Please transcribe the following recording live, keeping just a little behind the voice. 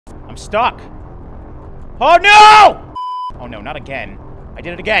I'm stuck. Oh, no! Oh, no, not again. I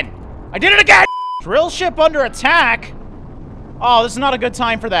did it again. I did it again! Drill ship under attack? Oh, this is not a good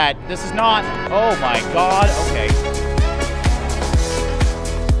time for that. This is not... Oh, my God. Okay.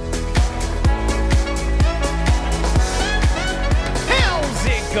 How's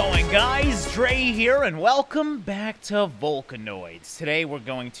it going, guys? Drae here, and welcome back to Volcanoids. Today, we're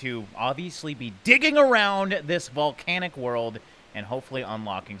going to obviously be digging around this volcanic world and hopefully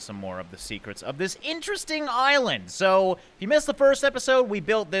unlocking some more of the secrets of this interesting island. So, if you missed the first episode, we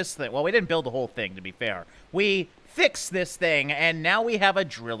built this thing. Well, we didn't build the whole thing, to be fair. We fixed this thing, and now we have a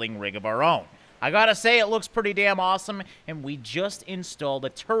drilling rig of our own. I gotta say, it looks pretty damn awesome, and we just installed a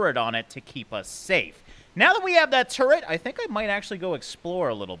turret on it to keep us safe. Now that we have that turret, I think I might actually go explore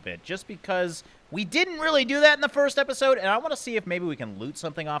a little bit, just because we didn't really do that in the first episode, and I want to see if maybe we can loot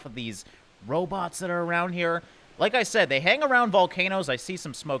something off of these robots that are around here. Like I said, they hang around volcanoes. I see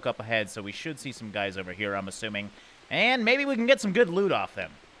some smoke up ahead, so we should see some guys over here, I'm assuming. And maybe we can get some good loot off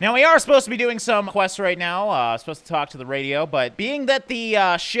them. Now, we are supposed to be doing some quests right now. Supposed to talk to the radio, but being that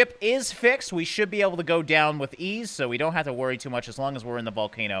the ship is fixed, we should be able to go down with ease, so we don't have to worry too much as long as we're in the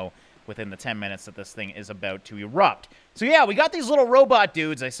volcano within the 10 minutes that this thing is about to erupt. So yeah, we got these little robot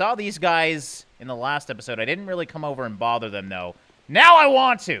dudes. I saw these guys in the last episode. I didn't really come over and bother them, though. Now I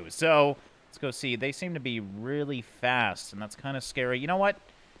want to, so... let's go see. They seem to be really fast, and that's kind of scary. You know what?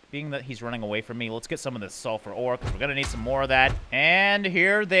 Being that he's running away from me, let's get some of this sulfur ore, because we're going to need some more of that. And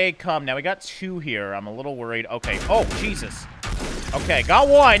here they come. Now, we got two here. I'm a little worried. Okay. Oh, Jesus. Okay, got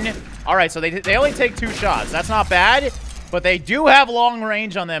one. All right, so they only take 2 shots. That's not bad, but they do have long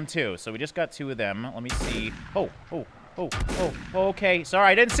range on them, too. So we just got 2 of them. Let me see. Oh, okay. Sorry,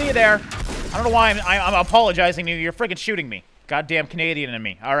 I didn't see you there. I don't know why I'm apologizing to you. You're freaking shooting me. Goddamn Canadian in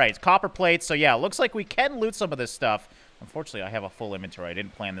me. All right, it's copper plates. So, yeah, looks like we can loot some of this stuff. Unfortunately, I have a full inventory. I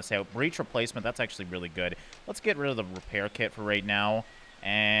didn't plan this out. Breach replacement, that's actually really good. Let's get rid of the repair kit for right now.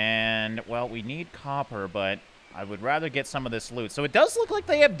 And, well, we need copper, but I would rather get some of this loot. So it does look like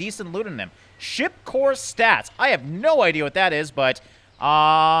they have decent loot in them. Ship core stats. I have no idea what that is, but...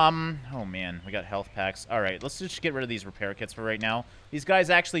 oh man, we got health packs. All right, let's just get rid of these repair kits for right now. These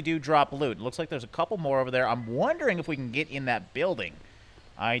guys actually do drop loot. It looks like there's a couple more over there. I'm wondering if we can get in that building.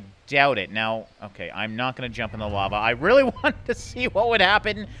 I doubt it. Now, okay, I'm not going to jump in the lava. I really want to see what would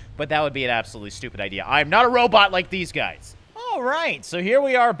happen, but that would be an absolutely stupid idea. I'm not a robot like these guys. All right, so here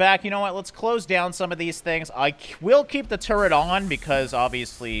we are back. You know what? Let's close down some of these things. I will keep the turret on because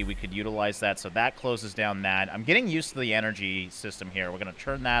obviously we could utilize that, so that closes down that. I'm getting used to the energy system here. We're going to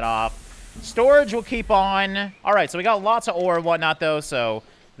turn that off. Storage will keep on. All right, so we got lots of ore and whatnot, though, so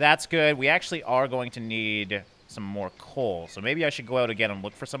that's good. We actually are going to need some more coal, so maybe I should go out again and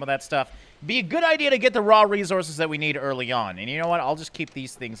look for some of that stuff. Be a good idea to get the raw resources that we need early on. And you know what? I'll just keep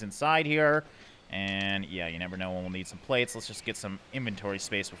these things inside here. And, yeah, you never know when we'll need some plates. Let's just get some inventory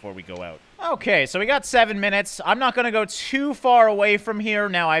space before we go out. Okay, so we got 7 minutes. I'm not going to go too far away from here.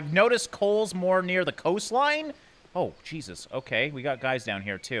 Now, I've noticed coal's more near the coastline. Oh, Jesus. Okay, we got guys down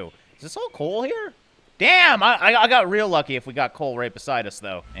here, too. Is this all coal here? Damn, I got real lucky if we got coal right beside us,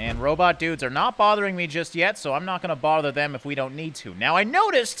 though. And robot dudes are not bothering me just yet, so I'm not going to bother them if we don't need to. Now, I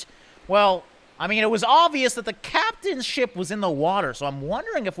noticed, well, I mean, it was obvious that the captain's ship was in the water, so I'm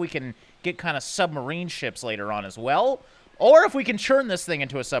wondering if we can get kind of submarine ships later on as well, or if we can turn this thing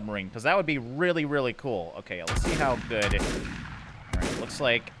into a submarine, because that would be really, really cool. Okay, let's see how good. All right, looks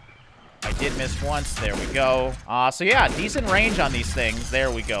like I did miss once. There we go. So yeah, decent range on these things. There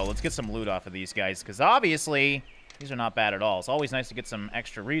we go. Let's get some loot off of these guys, because obviously these are not bad at all. It's always nice to get some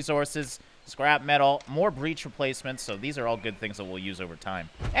extra resources, scrap metal, more breach replacements, so these are all good things that we'll use over time.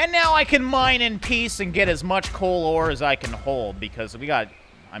 And now I can mine in peace and get as much coal ore as I can hold, because we got,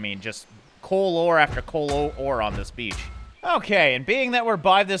 I mean, just coal ore after coal ore on this beach. Okay, and being that we're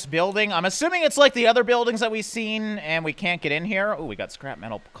by this building, I'm assuming it's like the other buildings that we've seen, and we can't get in here. Oh, we got scrap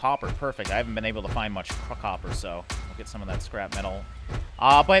metal copper. Perfect. I haven't been able to find much copper, so we'll get some of that scrap metal.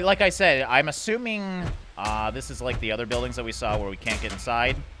 But like I said, I'm assuming this is like the other buildings that we saw where we can't get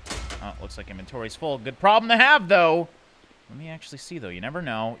inside. Looks like inventory's full. Good problem to have, though. Let me actually see, though. You never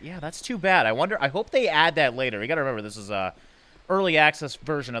know. Yeah, that's too bad. I hope they add that later. You gotta remember, this is a early access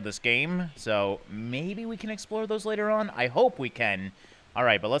version of this game, so maybe we can explore those later on. I hope we can. All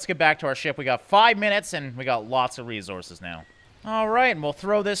right, but let's get back to our ship. We got 5 minutes, and we got lots of resources now. All right, and we'll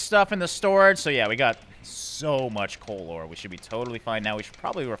throw this stuff in the storage. So, yeah, we got so much coal ore. We should be totally fine now. We should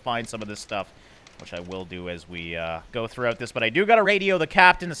probably refine some of this stuff, which I will do as we go throughout this. But I do got to radio the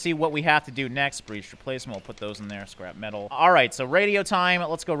captain to see what we have to do next. Breach replacement, we'll put those in there. Scrap metal. All right, so radio time.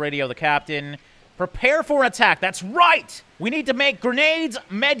 Let's go radio the captain. Prepare for an attack. That's right! We need to make grenades,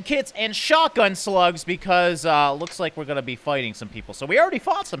 medkits, and shotgun slugs because looks like we're going to be fighting some people. So we already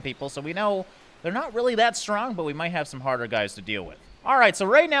fought some people, so we know they're not really that strong, but we might have some harder guys to deal with. All right, so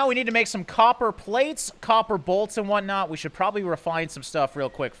right now we need to make some copper plates, copper bolts, and whatnot. We should probably refine some stuff real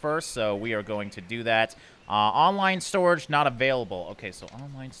quick first, so we are going to do that. Online storage not available. Okay, so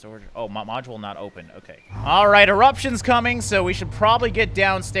online storage. Oh, module not open. Okay. All right, eruptions coming, so we should probably get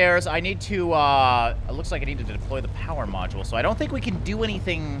downstairs. I need to, it looks like I need to deploy the power module, so I don't think we can do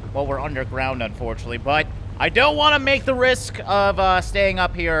anything while we're underground, unfortunately, but I don't want to make the risk of staying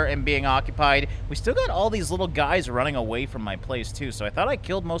up here and being occupied. We still got all these little guys running away from my place, too, so I thought I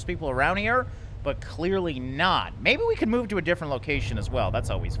killed most people around here, but clearly not. Maybe we can move to a different location as well. That's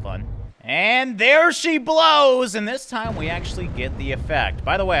always fun. And there she blows, and this time we actually get the effect.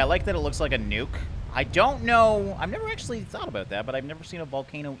 By the way, I like that it looks like a nuke. I don't know, I've never actually thought about that, but I've never seen a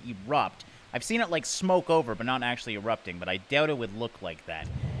volcano erupt. I've seen it like smoke over, but not actually erupting, but I doubt it would look like that.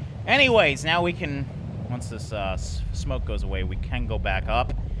 Anyways, now we can, once this smoke goes away, we can go back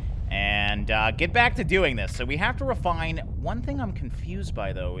up and get back to doing this. So we have to refine. One thing I'm confused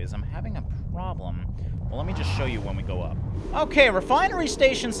by, though, is I'm having a problem. Well, let me just show you when we go up. Okay, refinery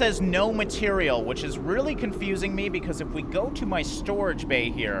station says no material, which is really confusing me because if we go to my storage bay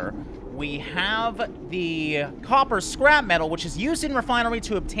here, we have the copper scrap metal, which is used in refinery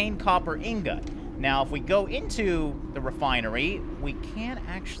to obtain copper ingot. Now, if we go into the refinery, we can't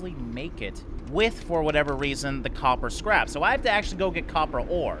actually make it with, for whatever reason, the copper scrap. So I have to actually go get copper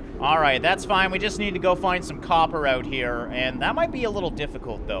ore. All right, that's fine. We just need to go find some copper out here, and that might be a little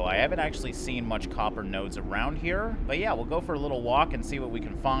difficult, though. I haven't actually seen much copper nodes around here. But yeah, we'll go for a little walk and see what we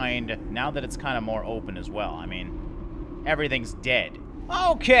can find now that it's kind of more open as well. I mean, everything's dead.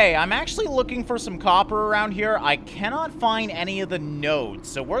 Okay, I'm actually looking for some copper around here. I cannot find any of the nodes,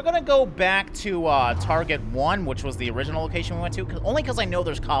 so we're gonna go back to Target 1, which was the original location we went to, only because I know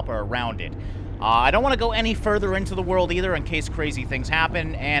there's copper around it. I don't want to go any further into the world either in case crazy things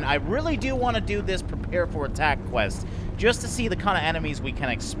happen, and I really do want to do this prepare for attack quest just to see the kind of enemies we can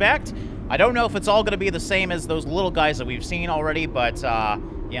expect. I don't know if it's all going to be the same as those little guys that we've seen already, but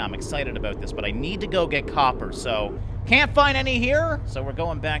yeah, I'm excited about this, but I need to go get copper, so can't find any here, so we're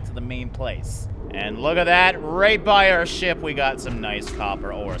going back to the main place. And look at that, right by our ship, we got some nice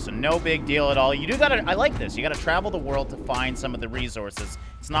copper ore, so no big deal at all. You do gotta, I like this, you gotta travel the world to find some of the resources.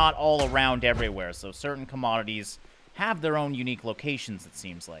 It's not all around everywhere, so certain commodities have their own unique locations, it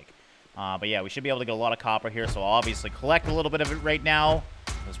seems like. But yeah, we should be able to get a lot of copper here, so I'll obviously collect a little bit of it right now,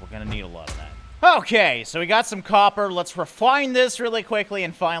 because we're gonna need a lot of that. Okay, so we got some copper. Let's refine this really quickly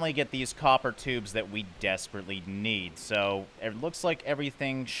and finally get these copper tubes that we desperately need. So it looks like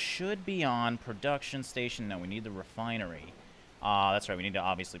everything should be on production station. No, we need the refinery. That's right, we need to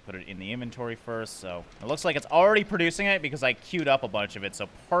obviously put it in the inventory first. So it looks like it's already producing it because I queued up a bunch of it, so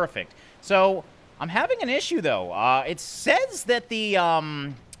perfect. So I'm having an issue, though. It says that the,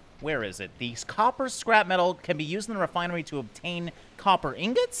 where is it? The copper scrap metal can be used in the refinery to obtain copper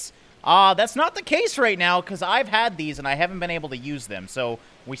ingots. That's not the case right now, because I've had these and I haven't been able to use them. So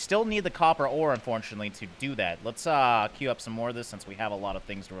we still need the copper ore, unfortunately, to do that. Let's queue up some more of this since we have a lot of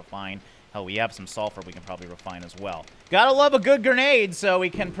things to refine. Hell, we have some sulfur we can probably refine as well. Gotta love a good grenade, so we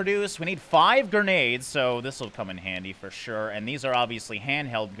can produce... We need 5 grenades, so this will come in handy for sure. And these are obviously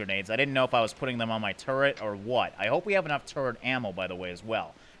handheld grenades. I didn't know if I was putting them on my turret or what. I hope we have enough turret ammo, by the way, as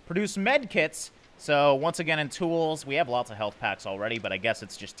well. Produce med kits. So, once again, in tools, we have lots of health packs already, but I guess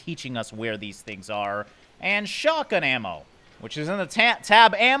it's just teaching us where these things are. And shotgun ammo, which is in the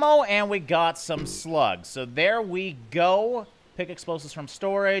tab ammo, and we got some slugs. So, there we go. Pick explosives from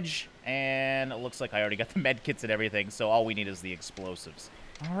storage, and it looks like I already got the med kits and everything, so all we need is the explosives.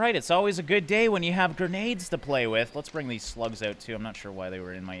 All right, it's always a good day when you have grenades to play with. Let's bring these slugs out, too. I'm not sure why they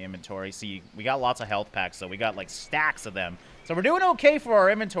were in my inventory. See, we got lots of health packs, so we got, like, stacks of them. So we're doing okay for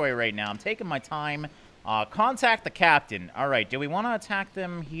our inventory right now. I'm taking my time. Contact the captain. All right, do we want to attack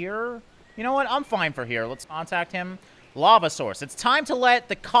them here? You know what? I'm fine for here. Let's contact him. Lava source. It's time to let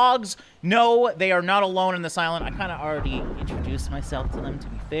the cogs know they are not alone in this island. I kind of already introduced myself to them, to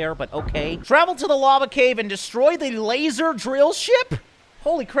be fair, but okay. Travel to the lava cave and destroy the laser drill ship?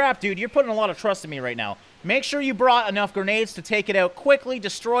 Holy crap, dude, you're putting a lot of trust in me right now. Make sure you brought enough grenades to take it out quickly.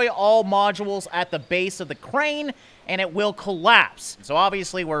 Destroy all modules at the base of the crane, and it will collapse. So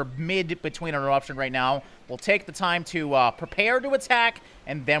obviously, we're between an eruption right now. We'll take the time to prepare to attack,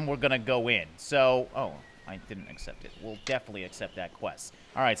 and then we're going to go in. So, oh, I didn't accept it. We'll definitely accept that quest.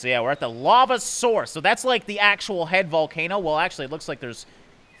 All right, so yeah, we're at the lava source. So that's like the actual head volcano. Well, actually, it looks like there's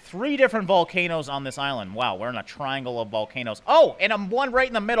 3 different volcanoes on this island. Wow, we're in a triangle of volcanoes. Oh, and I'm one right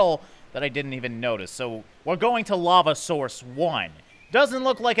in the middle that I didn't even notice. So we're going to lava source 1. Doesn't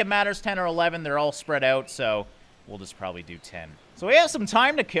look like it matters 10 or 11. They're all spread out, so we'll just probably do 10. So we have some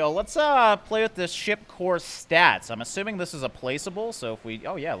time to kill. Let's play with this ship core stats. I'm assuming this is a placeable, so if we...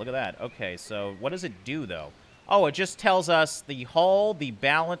 Oh, yeah, look at that. Okay, so what does it do, though? Oh, it just tells us the hull, the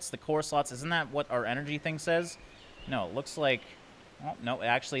balance, the core slots. Isn't that what our energy thing says? No, it looks like... Oh, no,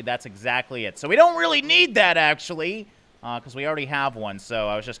 actually, that's exactly it. So we don't really need that, actually, because we already have one. So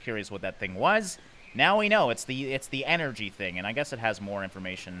I was just curious what that thing was. Now we know. It's the energy thing, and I guess it has more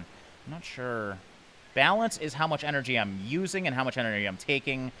information. I'm not sure. Balance is how much energy I'm using and how much energy I'm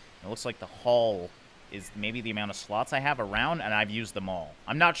taking. It looks like the hull is maybe the amount of slots I have around, and I've used them all.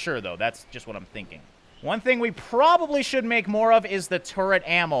 I'm not sure, though. That's just what I'm thinking. One thing we probably should make more of is the turret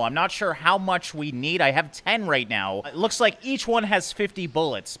ammo. I'm not sure how much we need. I have 10 right now. It looks like each one has 50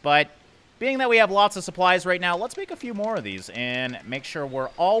 bullets, but being that we have lots of supplies right now, let's make a few more of these and make sure we're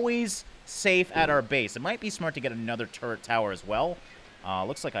always safe at our base. It might be smart to get another turret tower as well.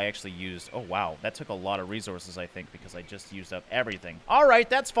 Looks like I actually used... Oh, wow. That took a lot of resources, I think, because I just used up everything. All right,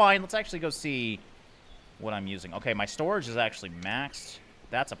 that's fine. Let's actually go see what I'm using. Okay, my storage is actually maxed.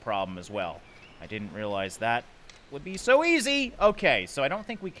 That's a problem as well. I didn't realize that would be so easy. Okay, so I don't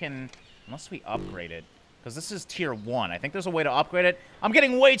think we can... Unless we upgrade it. Because this is tier 1. I think there's a way to upgrade it. I'm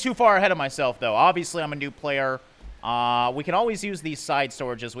getting way too far ahead of myself, though. Obviously, I'm a new player. We can always use these side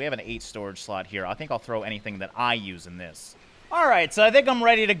storages. We have an 8 storage slot here. I think I'll throw anything that I use in this. Alright, so I think I'm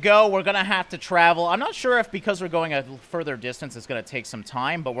ready to go. We're going to have to travel. I'm not sure if because we're going a further distance it's going to take some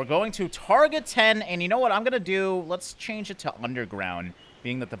time, but we're going to target 10, and you know what I'm going to do? Let's change it to underground,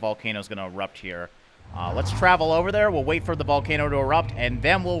 being that the volcano is going to erupt here. Let's travel over there. We'll wait for the volcano to erupt, and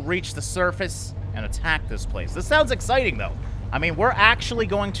then we'll reach the surface and attack this place. This sounds exciting, though. I mean, we're actually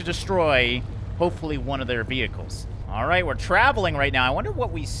going to destroy, hopefully, one of their vehicles. Alright, we're traveling right now. I wonder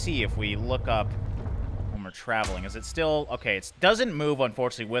what we see if we look up... traveling. Is it still... Okay, it doesn't move,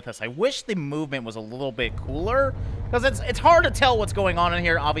 unfortunately, with us. I wish the movement was a little bit cooler, because it's hard to tell what's going on in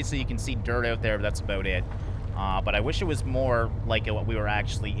here. Obviously, you can see dirt out there, but that's about it. But I wish it was more like we were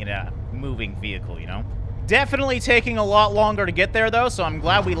actually in a moving vehicle, you know? Definitely taking a lot longer to get there, though, so I'm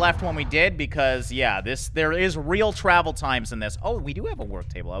glad we left when we did, because, yeah, there is real travel times in this. Oh, we do have a work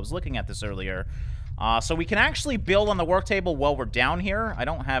table. I was looking at this earlier. So we can actually build on the work table while we're down here. I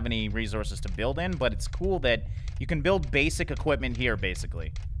don't have any resources to build in, but it's cool that you can build basic equipment here,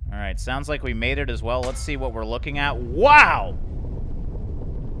 basically. All right, sounds like we made it as well. Let's see what we're looking at. Wow!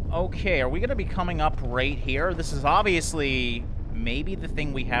 Okay, are we going to be coming up right here? This is obviously maybe the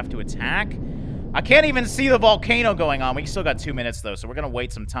thing we have to attack. I can't even see the volcano going on. We still got 2 minutes, though, so we're going to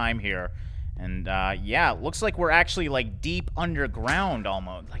wait some time here. And, yeah, it looks like we're actually, like, deep underground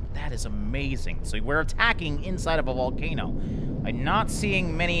almost. Like, that is amazing. So we're attacking inside of a volcano. I'm not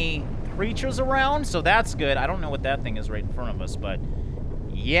seeing many creatures around, so that's good. I don't know what that thing is right in front of us, but...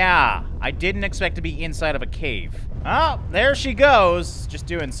 Yeah, I didn't expect to be inside of a cave. Oh, there she goes. Just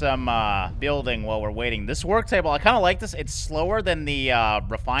doing some, building while we're waiting. This work table, I kind of like this. It's slower than the,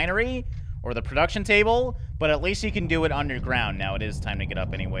 refinery or the production table, but at least you can do it underground. Now it is time to get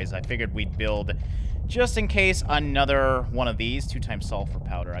up anyways. I figured we'd build, just in case, another one of these. 2 times sulfur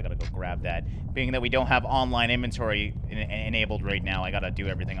powder. I gotta go grab that. Being that we don't have online inventory enabled right now, I gotta do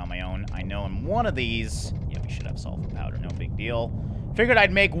everything on my own. I know in one of these, yeah, we should have sulfur powder. No big deal. Figured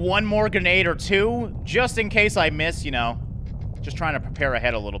I'd make 1 more grenade or 2, just in case I miss, you know. Just trying to prepare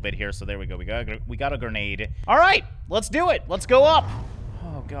ahead a little bit here. So there we go. We got a grenade. All right, let's do it. Let's go up.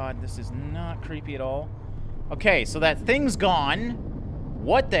 Oh, God, this is not creepy at all. Okay, so that thing's gone.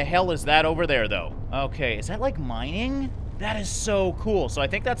 What the hell is that over there, though? Okay, is that, like, mining? That is so cool. So I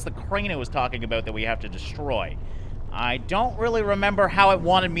think that's the crane I was talking about that we have to destroy. I don't really remember how it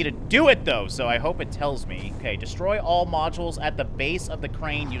wanted me to do it, though, so I hope it tells me. Okay, destroy all modules at the base of the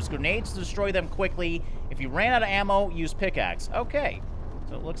crane. Use grenades to destroy them quickly. If you ran out of ammo, use pickaxe. Okay.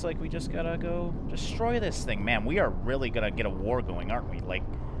 So it looks like we just gotta go destroy this thing. Man, we are really gonna get a war going, aren't we? Like,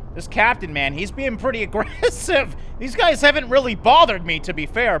 this captain, man, he's being pretty aggressive. These guys haven't really bothered me, to be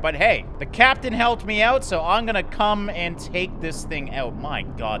fair, but hey, the captain helped me out, so I'm gonna come and take this thing out. My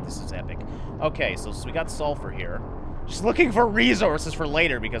God, this is epic. Okay, so we got sulfur here. Just looking for resources for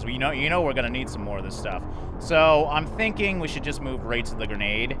later, because you know we're gonna need some more of this stuff. So I'm thinking we should just move right to the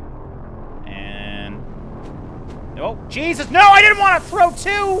grenade. And... oh, Jesus! No, I didn't want to throw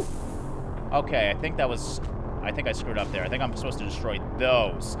 2! Okay, I think I screwed up there. I think I'm supposed to destroy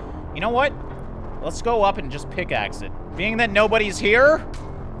those. You know what? Let's go up and just pickaxe it. Being that nobody's here,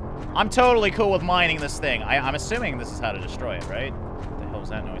 I'm totally cool with mining this thing. I'm assuming this is how to destroy it, right? What the hell was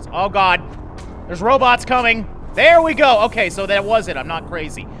that noise? Oh, God. There's robots coming. There we go. Okay, so that was it. I'm not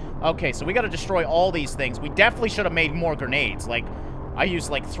crazy. Okay, so we got to destroy all these things. We definitely should have made more grenades. Like, I used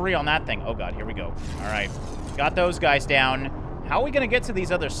like 3 on that thing. Oh, God, here we go. All right. Got those guys down. How are we going to get to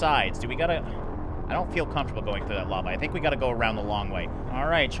these other sides? Do we got to... I don't feel comfortable going through that lava. I think we got to go around the long way. All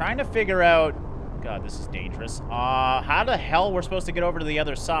right, trying to figure out... God, this is dangerous. How the hell we're supposed to get over to the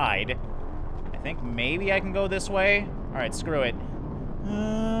other side? I think maybe I can go this way. All right, screw it.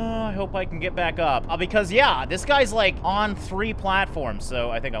 I hope I can get back up. Because, yeah, this guy's, like, on 3 platforms, so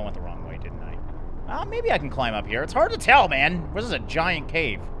I think I went the wrong way, didn't I? Maybe I can climb up here. It's hard to tell, man. This is a giant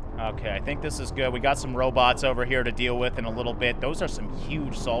cave. Okay, I think this is good. We got some robots over here to deal with in a little bit. Those are some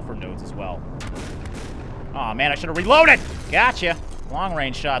huge sulfur nodes as well. Aw, man, I should have reloaded! Gotcha.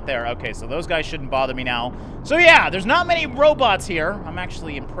 Long-range shot there. Okay, so those guys shouldn't bother me now. So, yeah, there's not many robots here. I'm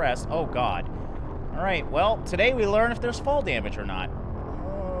actually impressed. Oh, God. All right, well, today we learn if there's fall damage or not.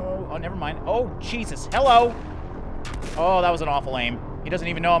 Oh, never mind. Oh, Jesus. Hello. Oh, that was an awful aim. He doesn't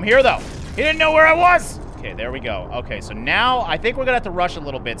even know I'm here, though. He didn't know where I was. Okay, there we go. Okay, so now I think we're going to have to rush a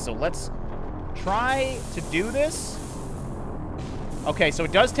little bit, so let's try to do this. Okay, so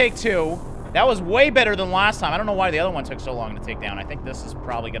it does take 2. That was way better than last time. I don't know why the other one took so long to take down. I think this is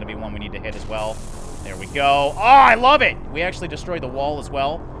probably going to be one we need to hit as well. There we go. Oh, I love it. We actually destroyed the wall as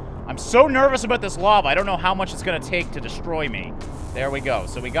well. I'm so nervous about this lava. I don't know how much it's going to take to destroy me. There we go.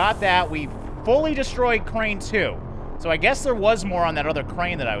 So we got that. We fully destroyed crane 2. So I guess there was more on that other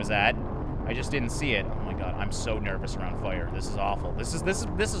crane that I was at. I just didn't see it. Oh my God, I'm so nervous around fire. This is awful. This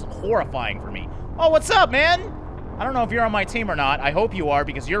is horrifying for me. Oh, what's up, man? I don't know if you're on my team or not. I hope you are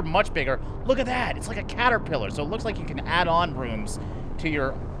because you're much bigger. Look at that. It's like a caterpillar. So it looks like you can add on rooms to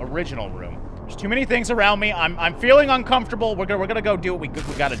your original room. There's too many things around me. I'm feeling uncomfortable. We're gonna go do what we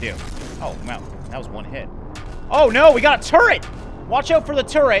gotta do. Oh, wow. That was one hit. Oh, no. We got a turret. Watch out for the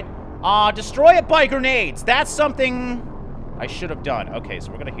turret. Destroy it by grenades. That's something I should have done. Okay,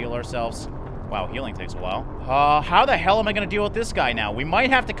 so we're gonna heal ourselves. Wow, healing takes a while. How the hell am I gonna deal with this guy now? We might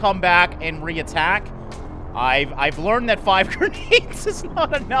have to come back and re-attack. I've learned that 5 grenades is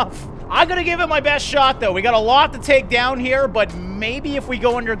not enough. I'm gonna give it my best shot, though. We got a lot to take down here, but maybe if we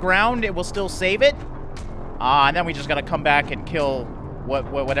go underground, it will still save it. And then we just gotta come back and kill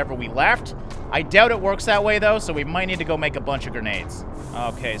whatever we left. I doubt it works that way, though, so we might need to go make a bunch of grenades.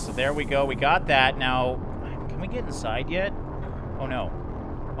 Okay, so there we go. We got that. Now, can we get inside yet? Oh, no.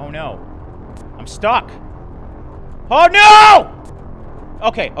 Oh, no. I'm stuck. Oh, no!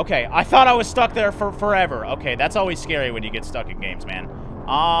 Okay, okay. I thought I was stuck there for forever. Okay, that's always scary when you get stuck in games, man.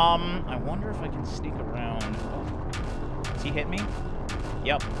 I wonder if I can sneak around. Oh. Does he hit me?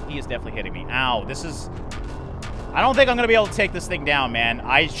 Yep, he is definitely hitting me. Ow, this is... I don't think I'm going to be able to take this thing down, man.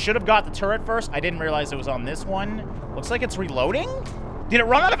 I should have got the turret first. I didn't realize it was on this one. Looks like it's reloading? Did it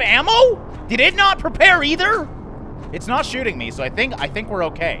run out of ammo? Did it not prepare either? It's not shooting me, so I think we're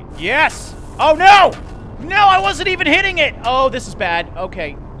okay. Yes! Oh, no! No, I wasn't even hitting it! Oh, this is bad.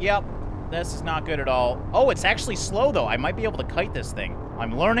 Okay, yep. This is not good at all. Oh, it's actually slow, though. I might be able to kite this thing.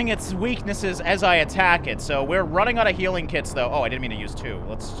 I'm learning its weaknesses as I attack it, so we're running out of healing kits, though. Oh, I didn't mean to use 2.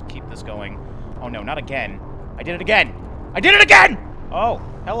 Let's keep this going. Oh, no, not again. I did it again! I did it again! Oh,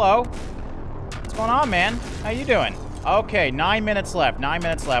 hello. What's going on, man? How you doing? Okay, 9 minutes left. 9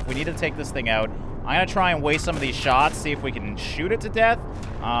 minutes left. We need to take this thing out. I'm gonna try and waste some of these shots, see if we can shoot it to death.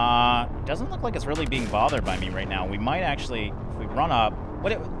 Doesn't look like it's really being bothered by me right now. We might actually, if we run up...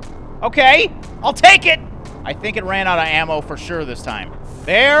 Okay, I'll take it! I think it ran out of ammo for sure this time.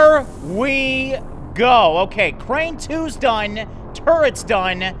 There we go. Okay, crane 2's done. Turret's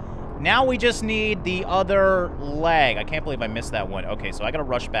done. Now we just need the other leg. I can't believe I missed that one. Okay, so I gotta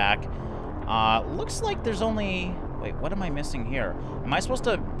rush back. Looks like there's only... Wait, what am I missing here? Am I supposed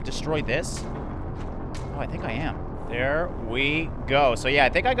to destroy this? Oh, I think I am. There we go. So yeah, I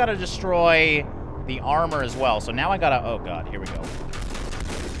think I gotta destroy the armor as well. So now I gotta... Oh, God, here we go.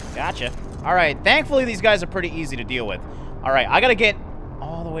 Gotcha. All right, thankfully these guys are pretty easy to deal with. All right, I gotta get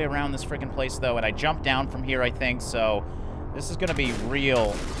all the way around this freaking place, though, and I jumped down from here, I think, so... This is gonna be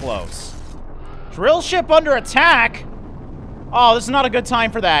real close. Drill ship under attack? Oh, this is not a good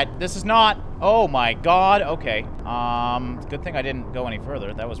time for that. This is not... Oh, my God. Okay. Good thing I didn't go any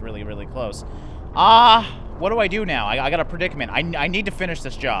further. That was really, really close. What do I do now? I got a predicament. I need to finish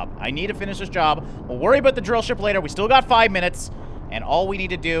this job. I need to finish this job. We'll worry about the drill ship later. We still got 5 minutes. And all we need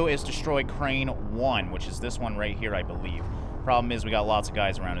to do is destroy crane 1, which is this one right here, I believe. Problem is we got lots of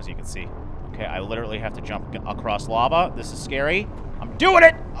guys around, as you can see. Okay, I literally have to jump across lava. This is scary. I'm doing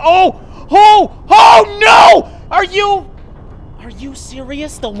it! Oh! Oh! Oh, no! Are you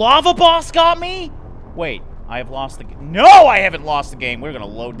serious? The lava boss got me? Wait, I have lost the game. No, I haven't lost the game. We're gonna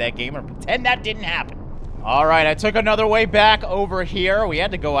load that game and pretend that didn't happen. All right, I took another way back over here. We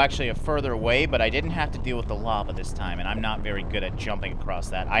had to go actually a further way, but I didn't have to deal with the lava this time, and I'm not very good at jumping across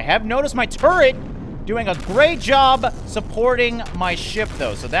that. I have noticed my turret doing a great job supporting my ship,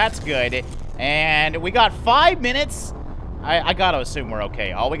 though, so that's good. And we got 5 minutes. I gotta assume we're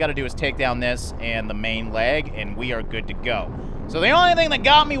okay. All we gotta do is take down this and the main leg, and we are good to go. So the only thing that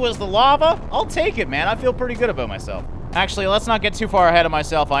got me was the lava. I'll take it, man. I feel pretty good about myself. Actually, let's not get too far ahead of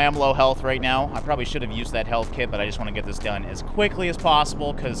myself. I am low health right now. I probably should have used that health kit, but I just want to get this done as quickly as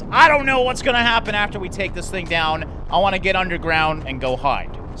possible, because I don't know what's going to happen after we take this thing down. I want to get underground and go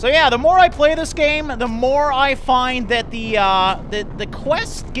hide. So yeah, the more I play this game, the more I find that the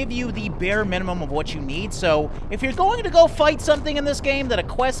quests give you the bare minimum of what you need. So if you're going to go fight something in this game that a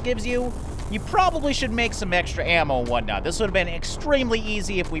quest gives you, you probably should make some extra ammo and whatnot. This would have been extremely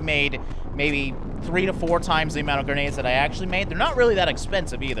easy if we made maybe 3 to 4 times the amount of grenades that I actually made. They're not really that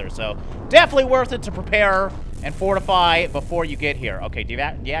expensive either, so definitely worth it to prepare and fortify before you get here. Okay,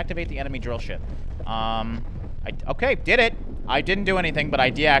 deactivate the enemy drill ship. Okay, did it. I didn't do anything, but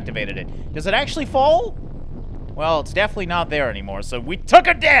I deactivated it. Does it actually fall? Well, it's definitely not there anymore, so we took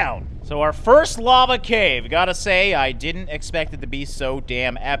it down! So our first lava cave. Gotta say, I didn't expect it to be so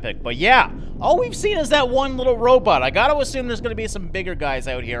damn epic. But yeah, all we've seen is that one little robot. I gotta assume there's gonna be some bigger guys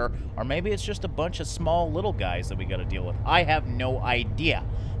out here, or maybe it's just a bunch of small little guys that we gotta deal with. I have no idea.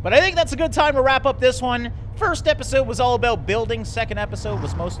 But I think that's a good time to wrap up this one. First episode was all about building. Second episode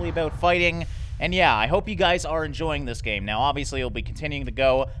was mostly about fighting. And yeah, I hope you guys are enjoying this game. Now, obviously, it'll be continuing to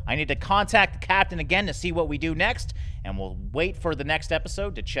go. I need to contact the captain again to see what we do next, and we'll wait for the next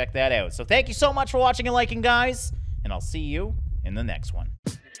episode to check that out. So thank you so much for watching and liking, guys, and I'll see you in the next one.